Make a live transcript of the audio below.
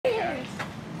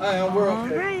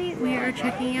Alright, we are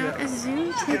checking out a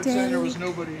zoo today.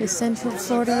 The Central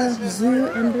Florida Zoo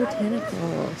and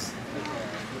Botanicals.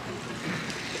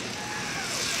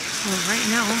 Well, right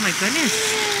now, oh my goodness.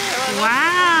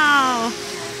 Wow!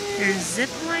 There's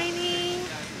zip lining.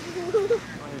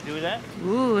 Want to do that?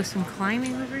 Ooh, some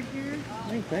climbing over here.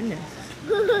 My goodness.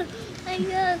 Look.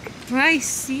 I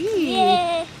see.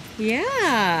 Yeah.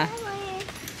 Yeah.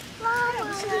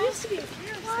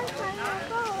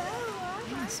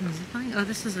 Some zip lining. Oh,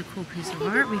 this is a cool piece of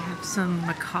art. We have some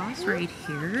macaws right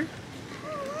here.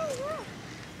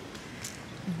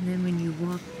 And then when you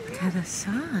walk to the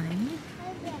side,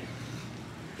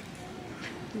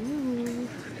 ooh,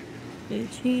 it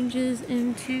changes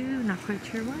into, not quite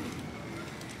sure what.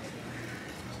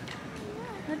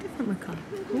 A different macaw.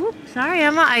 Ooh, sorry,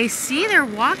 Emma. I see they're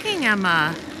walking,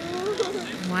 Emma.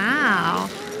 Wow.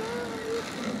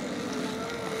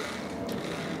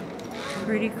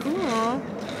 Pretty cool.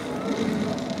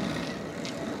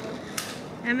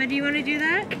 Emma, do you want to do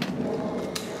that?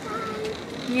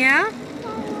 Yeah?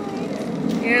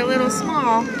 You're a little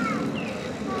small.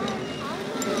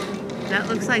 That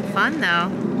looks like fun, though.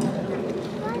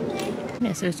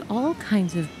 Yes, there's all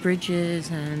kinds of bridges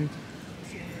and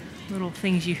little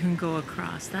things you can go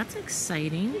across. That's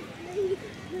exciting.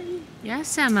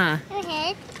 Yes, Emma.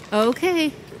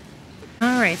 Okay.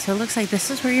 Alright, so it looks like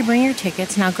this is where you bring your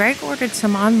tickets. Now, Greg ordered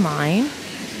some online,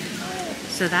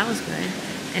 so that was good.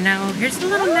 And now, here's the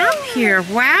little map here.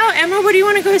 Wow, Emma, what do you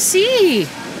want to go see?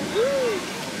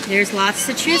 There's lots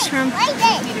to choose from.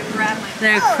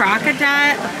 The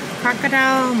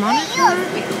crocodile monitor?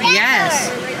 Yes,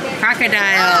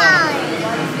 crocodile.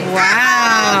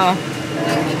 Wow.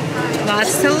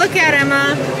 Lots to look at,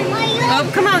 Emma.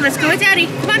 Oh, come on, let's go with Daddy.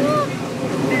 Come on.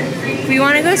 We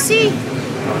want to go see.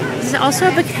 This is also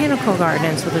a botanical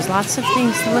garden, so there's lots of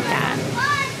things to look at.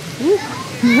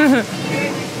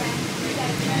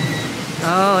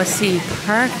 Oh, let's see.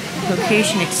 Park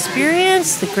location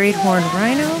experience, the great horned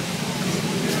rhino.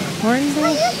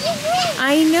 Hornbill.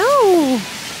 I know.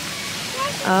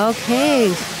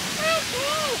 Okay.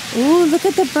 Ooh, look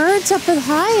at the birds up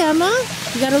high, Emma.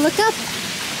 You gotta look up.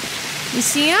 You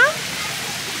see them?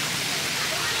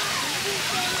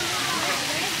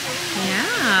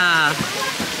 Yeah.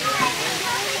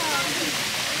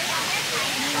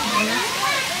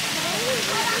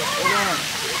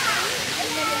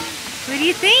 What do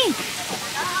you think?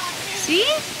 See?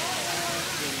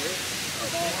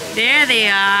 There they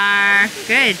are.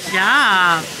 Good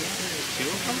job.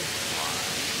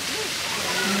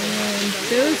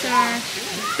 And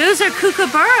those are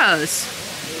kookaburras.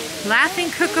 Laughing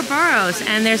kookaburras.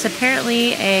 And there's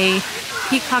apparently a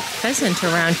peacock pheasant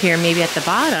around here, maybe at the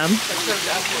bottom.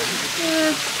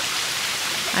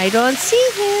 I don't see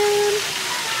him.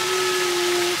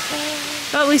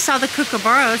 But we saw the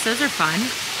kookaburras. Those are fun.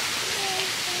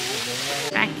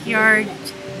 Backyard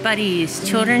Buddies,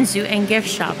 Children's Zoo and Gift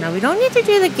Shop. Now, we don't need to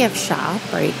do the gift shop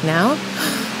right now.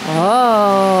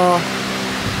 Oh,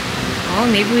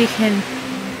 maybe we can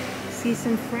see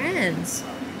some friends.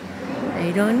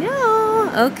 I don't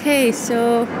know. Okay,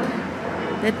 so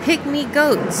the pygmy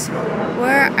goats.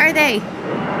 Where are they?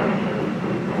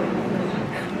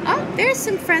 Oh, there's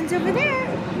some friends over there.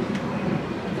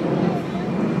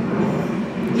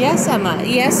 Yes, Emma.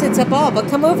 Yes, it's a ball, but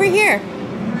come over here.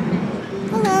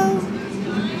 Hello.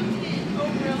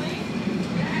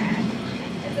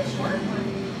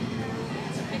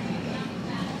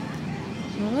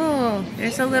 Oh,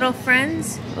 there's a little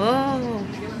friends. Oh.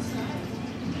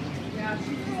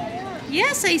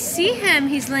 Yes, I see him.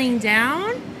 He's laying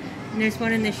down. And there's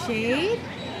one in the shade.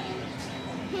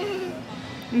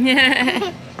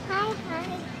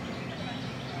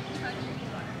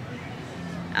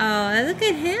 Oh, look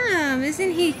at him.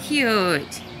 Isn't he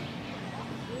cute?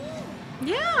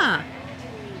 Yeah.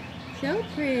 So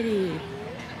pretty.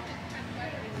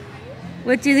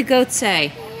 What do the goats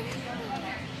say?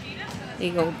 They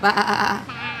go, ba.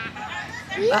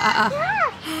 Ba.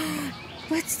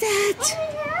 What's that?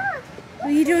 Oh,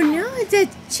 you don't know? It's the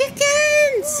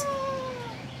chickens.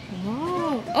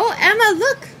 Oh, oh, Emma,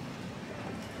 look.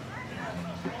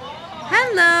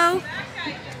 Hello.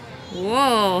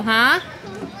 Whoa, huh?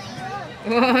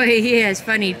 Oh, he has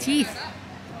funny teeth.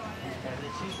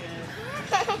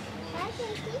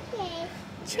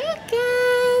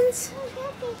 Chickens.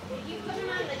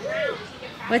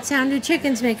 What sound do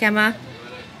chickens make, Emma?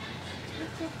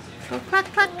 Go cluck,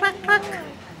 cluck, cluck, cluck.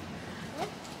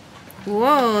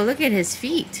 Whoa, look at his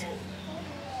feet.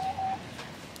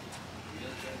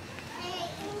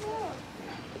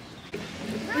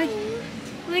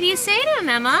 What do you say to him,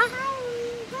 Emma?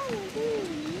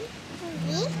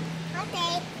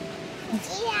 Okay. Okay.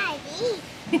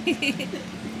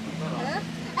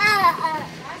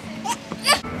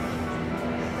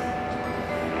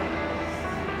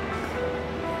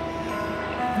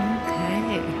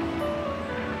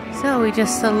 So we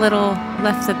just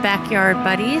left the backyard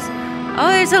buddies. Oh,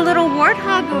 there's a little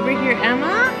warthog over here,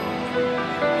 Emma.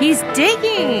 He's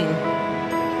digging.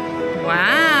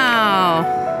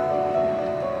 Wow.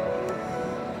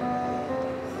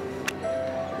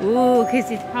 Ooh, because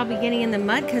he's probably getting in the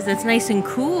mud because it's nice and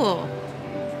cool.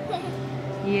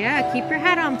 Yeah, keep your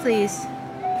hat on, please.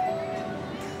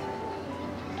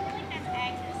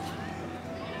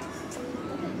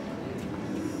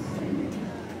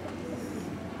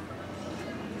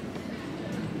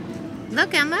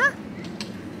 Look, Emma.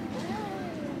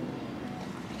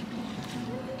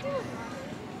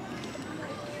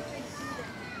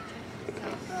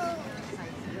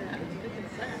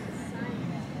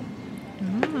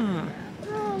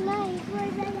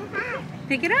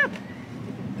 Pick it up.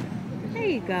 There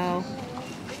you go.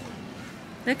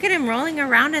 Look at him rolling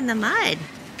around in the mud.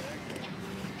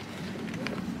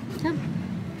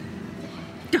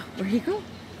 Oh, where'd he go?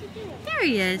 There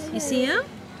he is. You see him?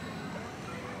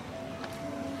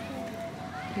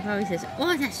 He probably says,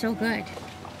 oh, that's so good.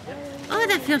 Oh,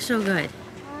 that feels so good.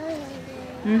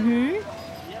 Mm-hmm.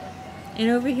 And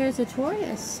over here's a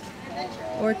tortoise.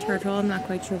 Or turtle, I'm not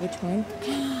quite sure which one.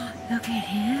 Look at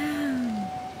him.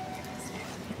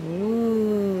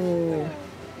 Ooh.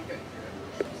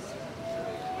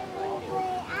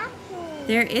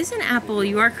 There is an apple.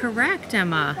 You are correct,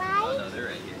 Emma.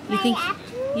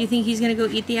 You think he's gonna go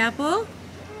eat the apple?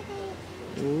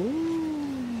 Ooh.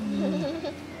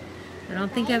 I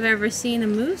don't think I've ever seen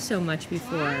him move so much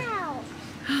before.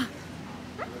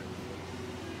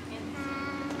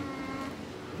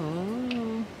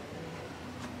 Oh.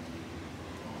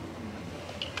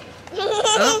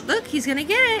 Oh, look, he's gonna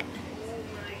get it.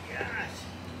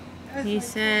 He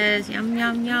says, yum,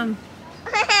 yum, yum.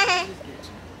 Wow,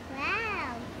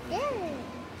 good.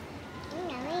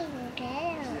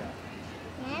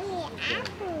 Yummy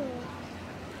apple.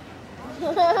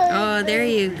 Oh, there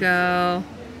you go.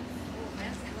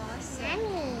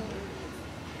 Yummy.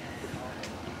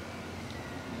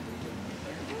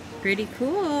 Pretty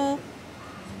cool.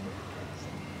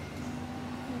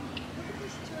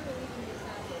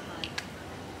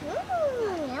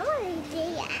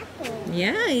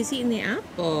 Yeah, he's eating the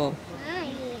apple.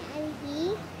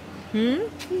 Hmm?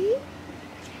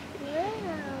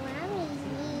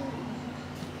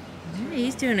 Yeah,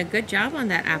 he's doing a good job on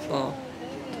that apple.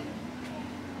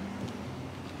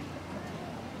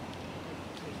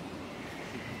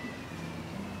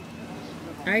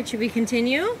 All right, should we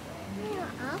continue?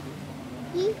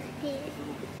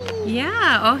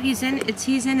 Yeah. Oh, he's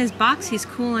in his box. He's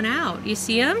cooling out. You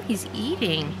see him? He's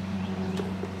eating.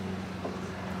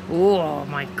 Oh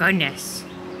my goodness.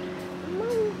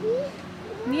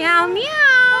 Meow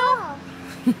meow.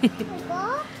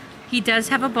 He does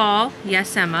have a ball.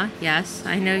 Yes, Emma. Yes,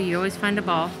 I know you always find a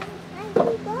ball.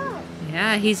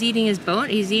 Yeah, he's eating his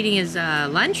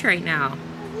lunch right now.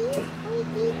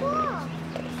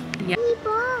 Yeah.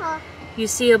 You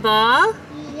see a ball?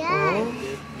 Yeah.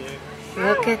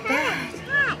 Look at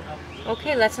that.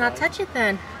 Okay, let's not touch it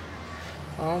then.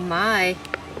 Oh my.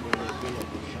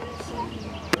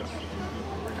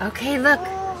 Okay, look.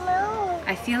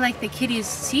 I feel like the kitties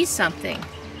see something.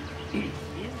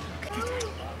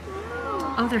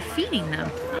 Oh, they're feeding them.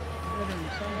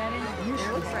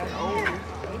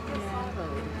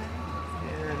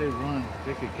 Yeah, they run.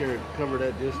 They could cover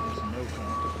that distance in no time.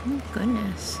 Oh,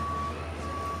 goodness.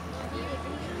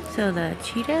 So the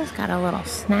cheetah's got a little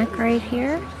snack right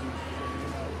here.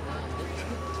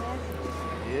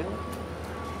 Yeah.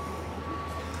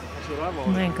 That's what I've Oh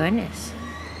always my goodness.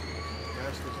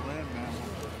 fastest land mammal.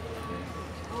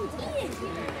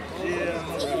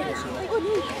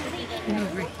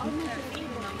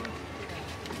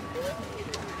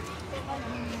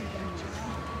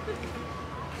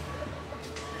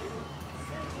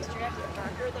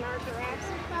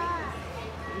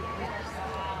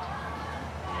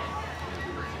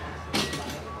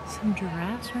 Some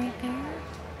giraffes right there.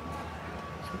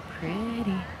 So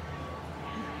pretty.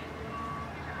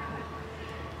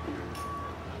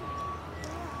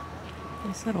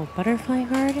 This little butterfly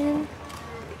garden.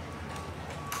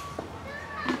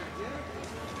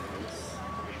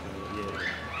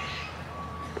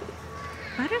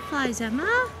 Butterflies,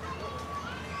 Emma.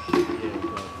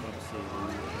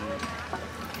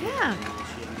 Yeah.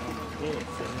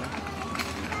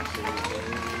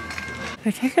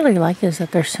 Particularly like is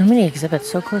that there's so many exhibits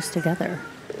so close together.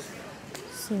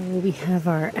 So we have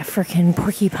our African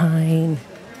porcupine.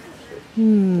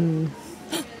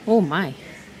 Oh my.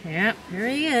 Yep, there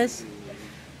he is.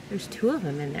 There's two of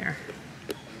them in there.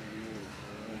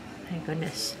 Thank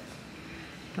goodness.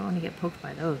 Don't want to get poked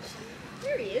by those.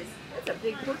 There he is. That's a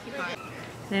big porcupine.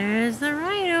 There's the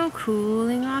rhino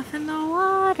cooling off in the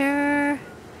water.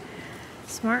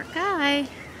 Smart guy.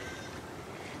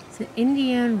 It's an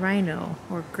Indian rhino,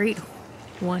 or great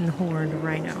one-horned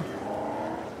rhino.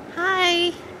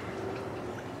 Hi.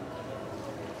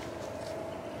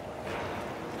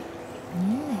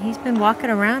 Yeah, he's been walking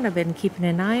around. I've been keeping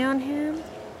an eye on him.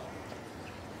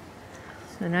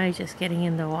 So now he's just getting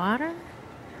in the water.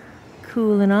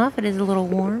 Cooling off. It is a little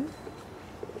warm.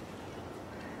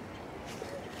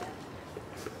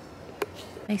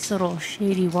 Nice little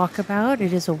shady walkabout.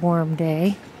 It is a warm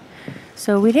day.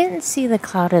 So we didn't see the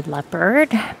clouded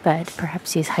leopard, but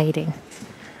perhaps he's hiding.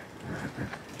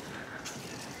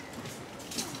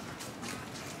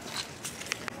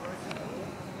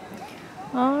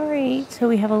 Alright, so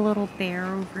we have a little bear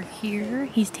over here.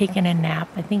 He's taking a nap.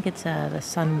 I think it's the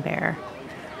sun bear.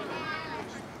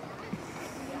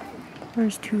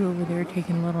 There's two over there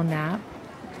taking a little nap.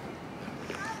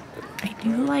 I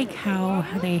do like how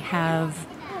they have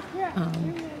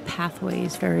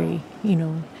pathways, very,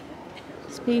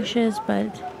 spacious,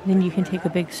 but then you can take a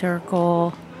big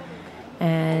circle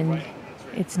and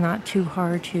it's not too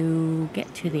hard to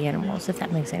get to the animals, if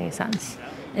that makes any sense.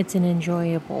 It's an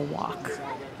enjoyable walk.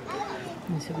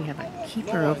 And so we have a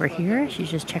keeper over here.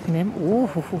 She's just checking him. Ooh,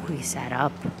 he sat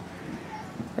up.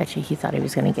 Bet you he thought he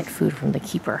was going to get food from the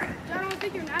keeper.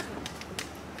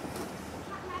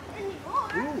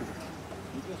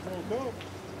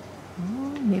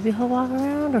 Oh, maybe he'll walk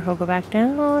around or he'll go back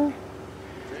down.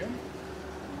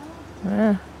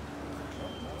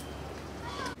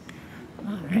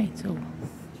 Alright, so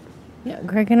yeah,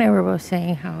 Greg and I were both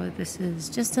saying how this is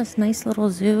just a nice little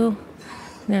zoo.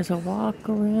 There's a walk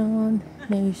around,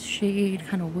 nice shade,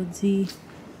 kind of woodsy.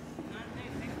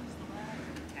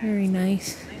 Very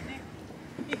nice.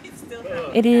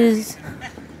 It is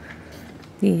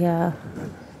the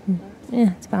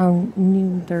it's about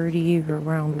noon 30 or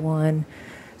around 1,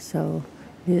 so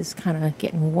it is kind of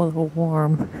getting a little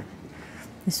warm.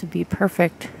 This would be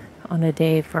perfect on a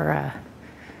day for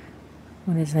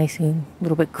when it's nice and a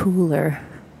little bit cooler.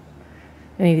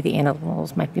 Maybe the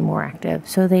animals might be more active.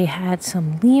 So they had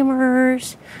some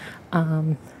lemurs,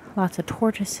 lots of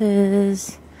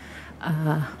tortoises,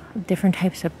 different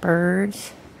types of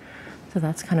birds. So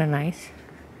that's kind of nice.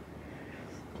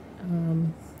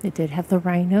 They did have the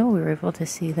rhino. We were able to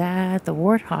see that. The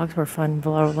warthogs were fun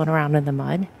rolling around in the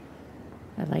mud.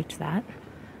 I liked that.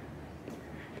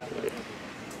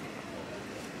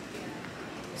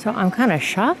 So I'm kind of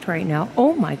shocked right now.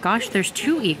 Oh my gosh, there's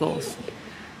two eagles.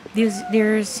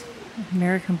 There's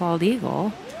American bald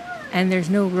eagle, and there's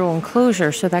no real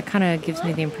enclosure, so that kind of gives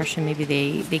me the impression maybe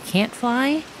they can't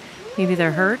fly. Maybe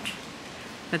they're hurt.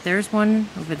 But there's one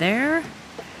over there.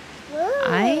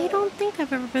 I don't think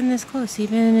I've ever been this close,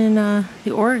 even in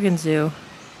the Oregon Zoo.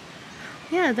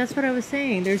 Yeah, that's what I was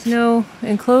saying. There's no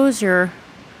enclosure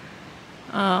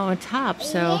on top,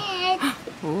 so...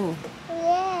 Oh.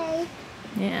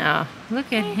 Yeah,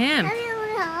 look at him.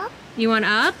 You want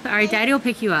up? All right, Daddy will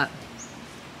pick you up.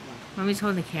 Mommy's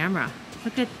holding the camera.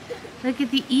 Look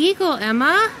at the eagle,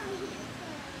 Emma.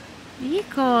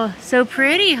 Eagle, so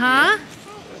pretty, huh?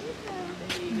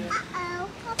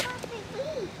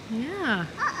 Yeah.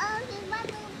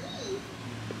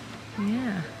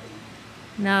 Yeah.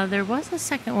 Now there was a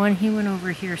second one. He went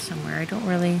over here somewhere. I don't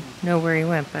really know where he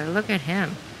went, but look at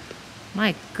him.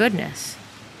 My goodness.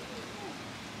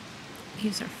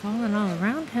 Leaves are falling all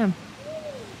around him.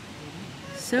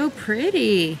 So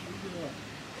pretty.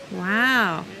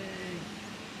 Wow.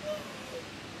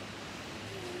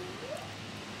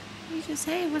 You just,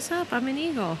 hey, what's up? I'm an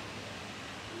eagle.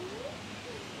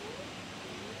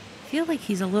 I feel like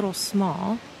he's a little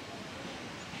small,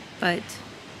 but,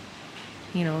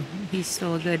 he's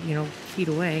still a good, feet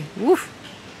away. Woof!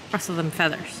 Rustle them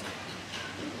feathers.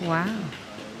 Wow.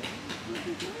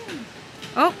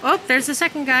 Oh, there's the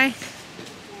second guy.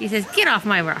 He says, get off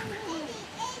my rock.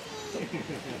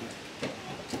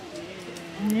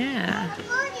 Yeah.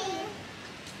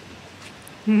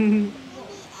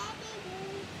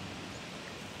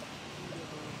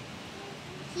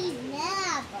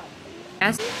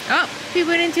 Yes. Oh, he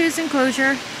went into his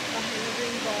enclosure.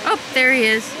 Oh, there he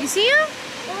is. You see him?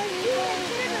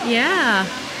 Yeah.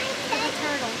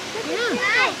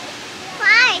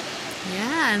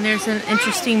 Yeah, and there's an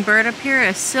interesting bird up here,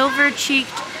 a silver-cheeked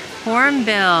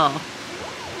hornbill.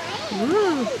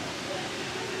 Ooh.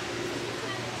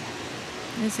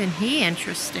 Isn't he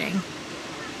interesting?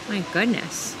 My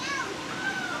goodness.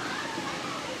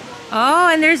 Oh,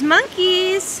 and there's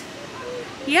monkeys.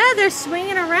 Yeah, they're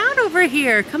swinging around over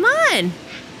here. Come on.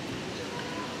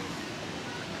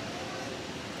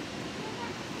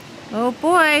 Oh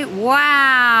boy,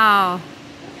 wow.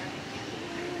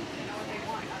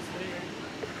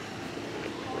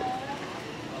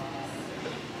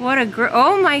 What a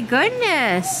oh my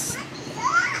goodness.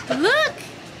 Look,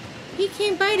 he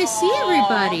came by to see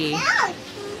everybody.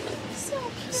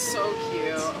 So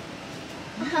cute.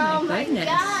 Oh my goodness.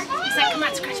 He's like, come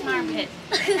on, scratch my armpit.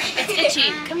 It's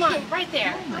itchy. Come on, right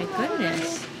there. Oh my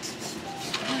goodness.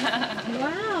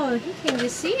 Wow, he came to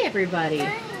see everybody.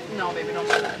 No, baby, don't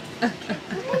do that.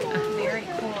 Very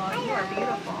cool. You are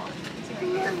beautiful.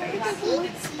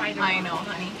 It's spider. I know,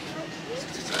 honey.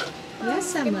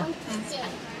 Yes, Emma.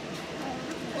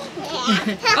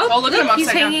 Oh, look at him He's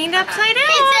upside down. hanging upside down.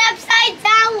 It's upside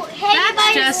down. Hanging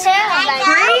by That's his just tail.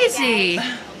 crazy.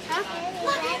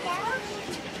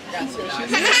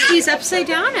 He's upside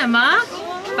down, Emma,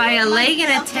 by a leg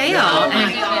and a tail.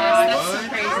 And,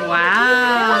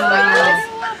 wow.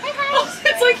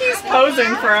 It's like he's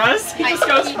posing for us. He just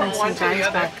goes from one to the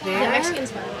other. Back there.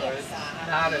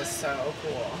 That is so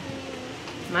cool.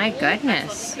 My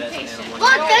goodness. Look,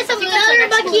 there's another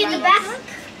monkey in the back.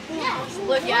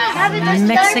 Look at it.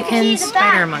 Mexican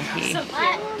spider monkey.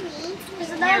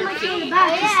 There's another monkey in the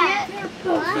back. You see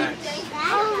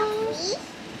it?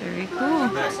 Very cool.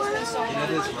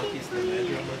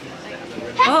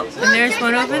 Oh, and there's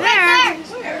one over there.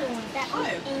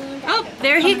 Oh,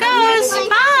 there he goes.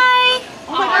 Bye.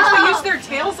 Oh my gosh, they use their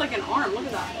tails like an arm. Look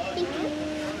at that.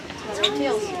 Their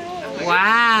tails.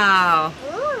 Wow.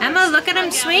 Emma, look at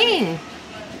him swing.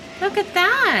 Look at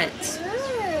that.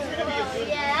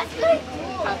 Yeah, that's pretty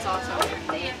cool. That's awesome.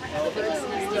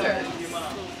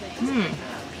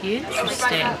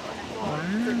 Interesting. Wow.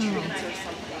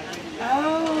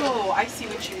 Oh, I see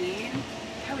what you mean.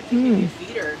 I would think you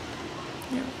feed her.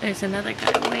 There's another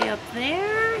guy way up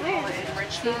there.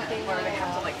 Enrichment, where they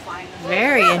have to like find them.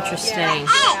 Very interesting.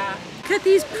 Yeah. Look at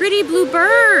these pretty blue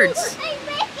birds.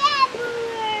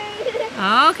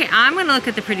 Okay, I'm gonna look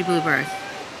at the pretty blue bird.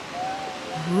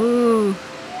 Ooh.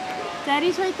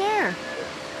 Daddy's right there.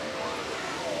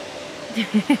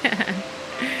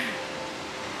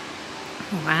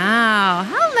 Wow.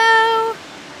 Hello.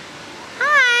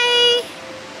 Hi.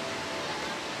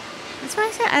 That's why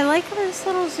I said I like this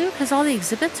little zoo because all the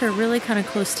exhibits are really kind of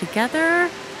close together.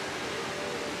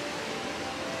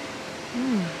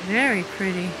 Very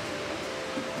pretty.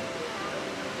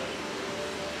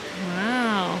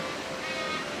 Wow.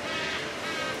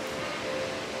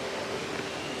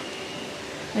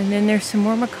 And then there's some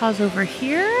more macaws over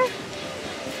here.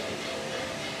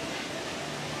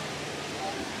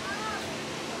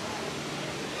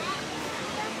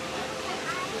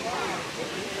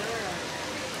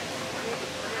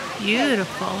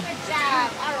 Beautiful. Good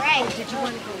job. All right. Did you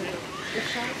want to go this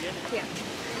side? Yeah.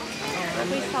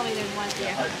 Please tell me there's one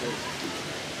here.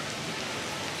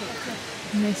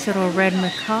 Nice little red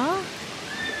macaw.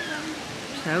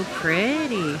 So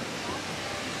pretty.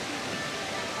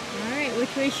 Alright,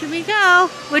 which way should we go?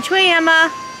 Which way,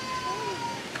 Emma?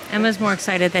 Emma's more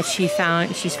excited that she's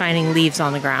finding leaves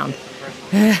on the ground.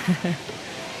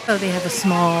 Oh, they have a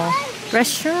small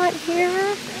restaurant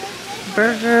here.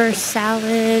 Burgers,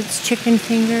 salads, chicken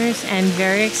fingers, and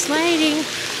very exciting,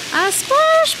 a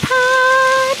splash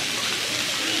pad.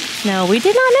 Now, we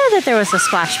did not know that there was a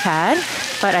splash pad,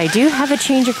 but I do have a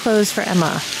change of clothes for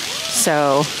Emma.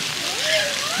 So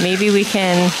maybe we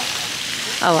can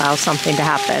allow something to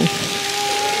happen.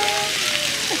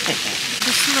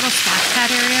 This little splash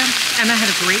pad area, Emma had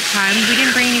a great time. We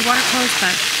didn't bring any water clothes,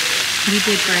 but we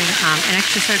did bring an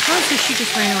extra set of clothes, so she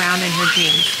just ran around in her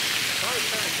jeans.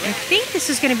 I think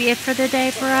this is going to be it for the day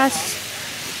for us.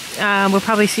 We'll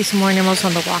probably see some more animals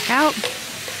on the walk out.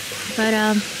 But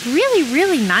really,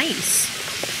 really nice.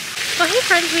 Well, hey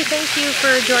friends, we thank you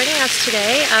for joining us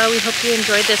today. We hope you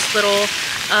enjoyed this little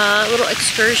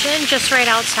excursion just right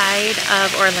outside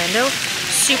of Orlando.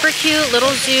 Super cute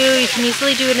little zoo. You can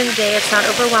easily do it in the day. It's not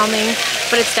overwhelming,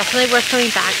 but it's definitely worth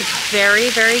coming back. It's very,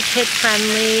 very kid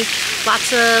friendly. Lots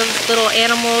of little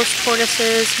animals,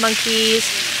 tortoises, monkeys.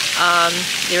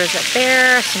 There was a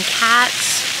bear, some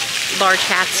cats, large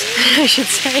cats, I should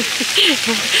say.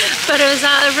 But it was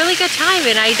a really good time,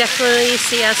 and I definitely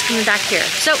see us coming back here.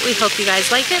 So we hope you guys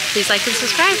liked it. Please like and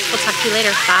subscribe. We'll talk to you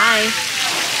later. Bye.